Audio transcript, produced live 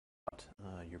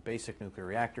your basic nuclear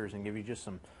reactors and give you just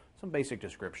some basic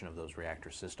description of those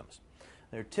reactor systems.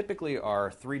 There typically are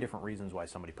three different reasons why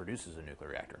somebody produces a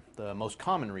nuclear reactor. The most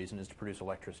common reason is to produce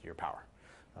electricity or power.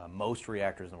 Most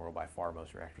reactors in the world, by far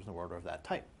most reactors in the world, are of that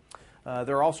type.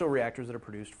 There are also reactors that are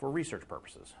produced for research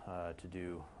purposes,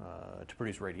 to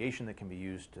produce radiation that can be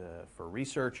used for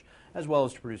research, as well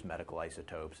as to produce medical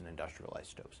isotopes and industrial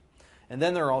isotopes. And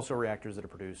then there are also reactors that are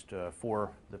produced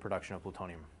for the production of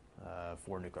plutonium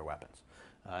for nuclear weapons.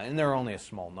 And there are only a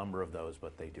small number of those,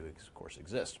 but they do, of course,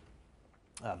 exist.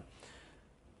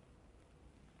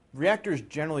 Reactors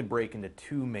generally break into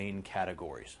two main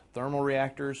categories: thermal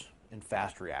reactors and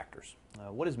fast reactors.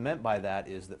 What is meant by that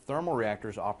is that thermal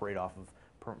reactors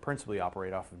principally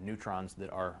operate off of neutrons that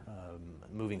are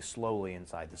moving slowly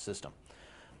inside the system.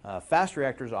 Fast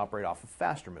reactors operate off of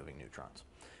faster moving neutrons.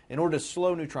 In order to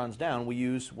slow neutrons down, we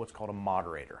use what's called a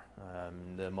moderator.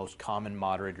 The most common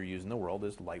moderator used in the world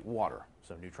is light water.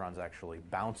 So neutrons actually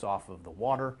bounce off of the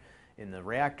water in the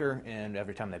reactor, and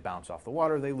every time they bounce off the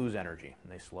water, they lose energy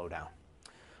and they slow down.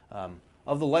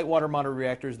 Of the light water moderator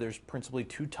reactors, there's principally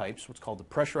two types, what's called the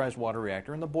pressurized water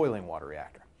reactor and the boiling water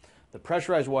reactor. The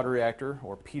pressurized water reactor,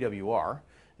 or PWR,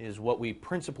 is what we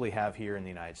principally have here in the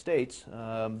United States,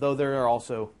 though there are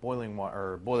also boiling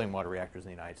water reactors in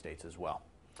the United States as well.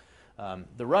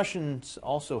 The Russians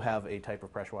also have a type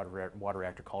of pressure water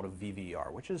reactor called a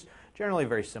VVER, which is generally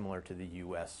very similar to the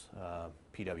U.S.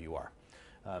 PWR.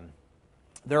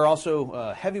 There are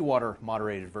also heavy water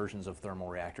moderated versions of thermal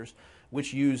reactors,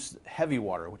 which use heavy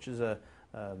water, which is a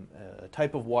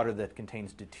type of water that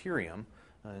contains deuterium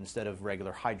instead of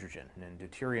regular hydrogen. And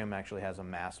deuterium actually has a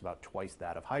mass about twice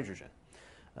that of hydrogen.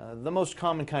 The most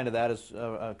common kind of that is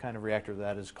kind of reactor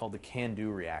that is called the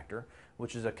CANDU reactor,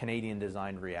 which is a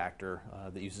Canadian-designed reactor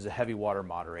that uses a heavy water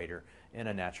moderator and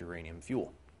a natural uranium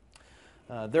fuel.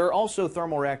 There are also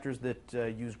thermal reactors that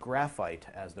use graphite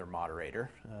as their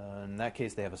moderator. In that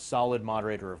case, they have a solid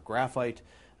moderator of graphite,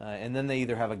 and then they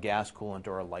either have a gas coolant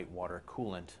or a light water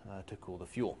coolant to cool the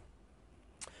fuel.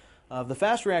 Of the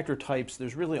fast reactor types,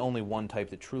 there's really only one type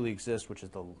that truly exists, which is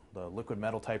the liquid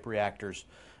metal type reactors.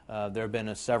 There have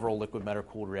been several liquid metal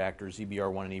cooled reactors.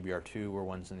 EBR-1 and EBR-2 were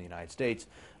ones in the United States,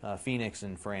 Phoenix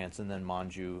in France, and then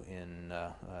Manju in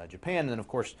Japan. And then, of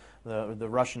course, the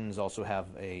Russians also have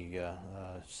a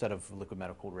set of liquid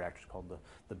metal cooled reactors called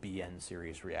the BN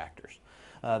series reactors.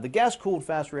 The gas-cooled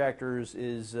fast reactors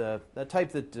is a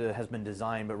type that has been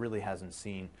designed but really hasn't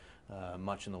seen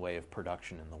much in the way of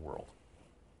production in the world.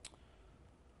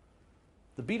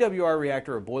 The BWR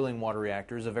reactor, or boiling water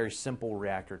reactor, is a very simple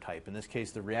reactor type. In this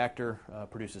case, the reactor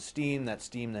produces steam. That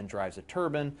steam then drives a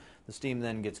turbine. The steam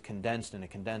then gets condensed in a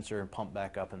condenser and pumped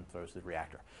back up and throws the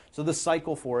reactor. So the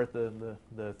cycle for it, the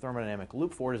thermodynamic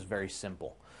loop for it, is very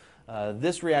simple.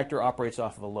 This reactor operates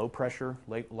off of a low-pressure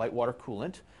light water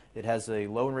coolant. It has a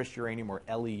low-enriched uranium, or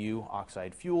LEU,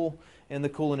 oxide fuel, and the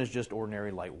coolant is just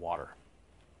ordinary light water.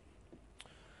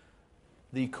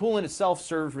 The coolant itself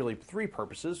serves really three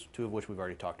purposes, two of which we've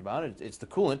already talked about. It's the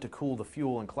coolant to cool the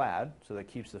fuel and clad, so that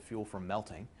keeps the fuel from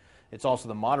melting. It's also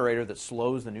the moderator that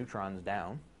slows the neutrons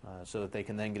down, so that they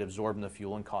can then get absorbed in the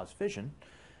fuel and cause fission.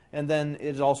 And then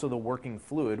it's also the working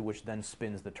fluid, which then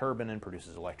spins the turbine and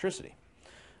produces electricity.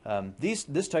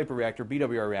 This type of reactor,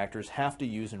 BWR reactors, have to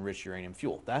use enriched uranium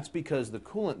fuel. That's because the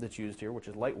coolant that's used here, which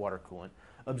is light water coolant,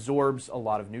 absorbs a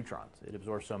lot of neutrons. It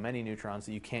absorbs so many neutrons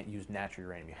that you can't use natural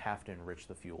uranium. You have to enrich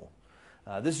the fuel.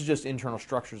 This is just internal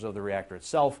structures of the reactor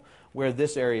itself, where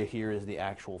this area here is the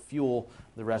actual fuel.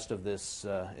 The rest of this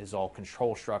is all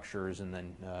control structures and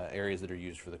then areas that are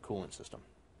used for the coolant system.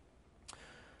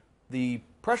 The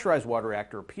pressurized water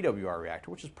reactor, or PWR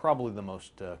reactor, which is probably the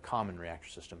most common reactor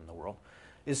system in the world,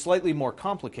 is slightly more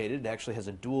complicated. It actually has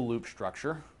a dual loop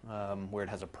structure where it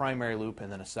has a primary loop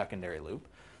and then a secondary loop.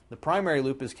 The primary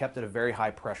loop is kept at a very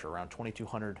high pressure, around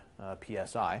 2200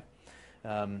 psi.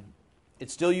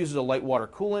 It still uses a light water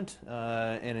coolant,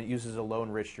 and it uses a low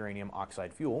enriched uranium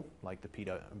oxide fuel, like the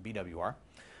BWR.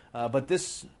 But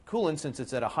this coolant, since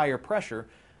it's at a higher pressure,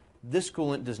 this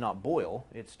coolant does not boil.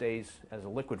 It stays as a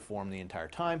liquid form the entire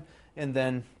time. And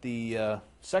then the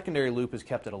secondary loop is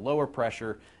kept at a lower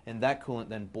pressure, and that coolant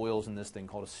then boils in this thing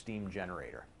called a steam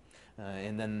generator.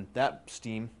 And then that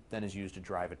steam then is used to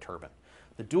drive a turbine.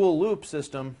 The dual loop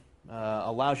system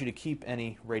allows you to keep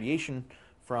any radiation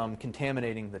from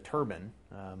contaminating the turbine.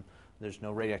 There's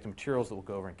no radioactive materials that will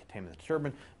go over and contaminate the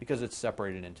turbine because it's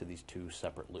separated into these two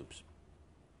separate loops.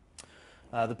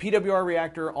 The PWR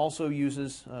reactor also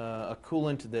uses a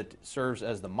coolant that serves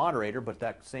as the moderator, but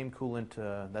that same coolant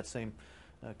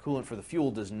for the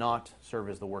fuel does not serve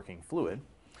as the working fluid.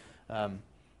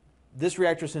 This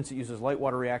reactor, since it uses light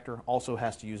water reactor, also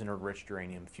has to use an enriched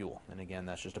uranium fuel. And again,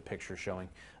 that's just a picture showing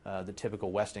the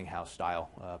typical Westinghouse style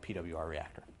PWR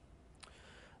reactor.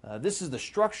 This is the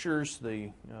structures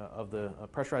of the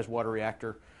pressurized water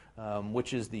reactor,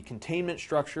 which is the containment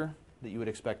structure that you would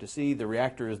expect to see. The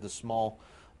reactor is the small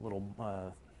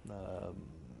little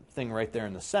thing right there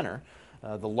in the center.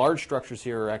 The large structures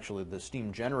here are actually the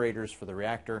steam generators for the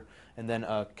reactor, and then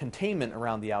a containment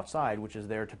around the outside, which is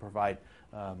there to provide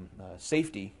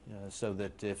safety, so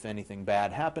that if anything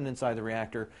bad happened inside the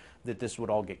reactor, that this would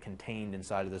all get contained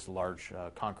inside of this large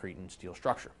concrete and steel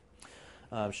structure.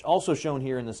 Also shown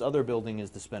here in this other building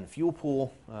is the spent fuel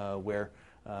pool, where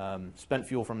spent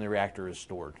fuel from the reactor is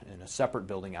stored in a separate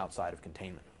building outside of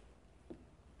containment.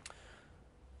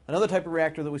 Another type of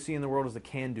reactor that we see in the world is the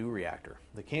can-do reactor.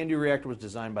 The can-do reactor was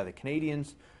designed by the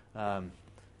Canadians.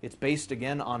 It's based,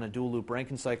 again, on a dual-loop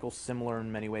Rankine cycle, similar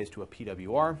in many ways to a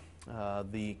PWR.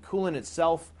 The coolant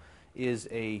itself is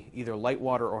either light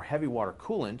water or heavy water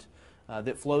coolant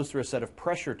that flows through a set of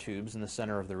pressure tubes in the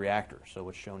center of the reactor. So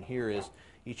what's shown here is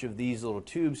each of these little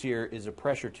tubes here is a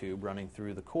pressure tube running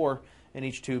through the core, and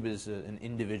each tube is an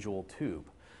individual tube.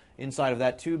 Inside of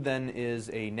that tube then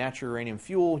is a natural uranium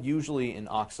fuel, usually in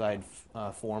oxide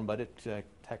form, but it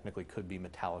technically could be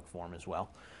metallic form as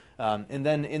well. And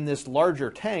then in this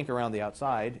larger tank around the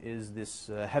outside is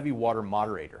this heavy water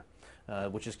moderator,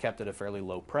 which is kept at a fairly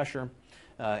low pressure.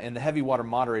 And the heavy water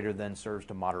moderator then serves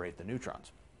to moderate the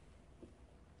neutrons.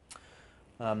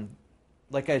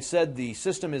 Like I said, the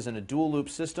system is in a dual loop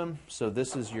system, so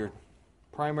this is your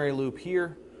primary loop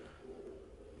here,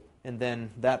 and then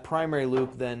that primary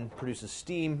loop then produces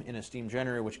steam in a steam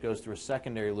generator, which goes through a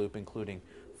secondary loop, including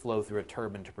flow through a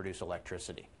turbine to produce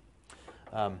electricity.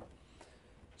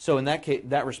 So in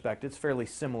that respect, it's fairly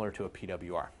similar to a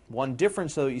PWR. One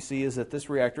difference, though, you see is that this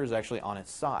reactor is actually on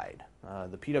its side.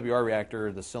 The PWR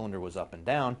reactor, the cylinder was up and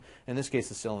down. In this case,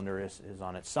 the cylinder is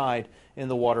on its side, and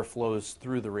the water flows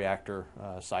through the reactor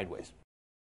sideways.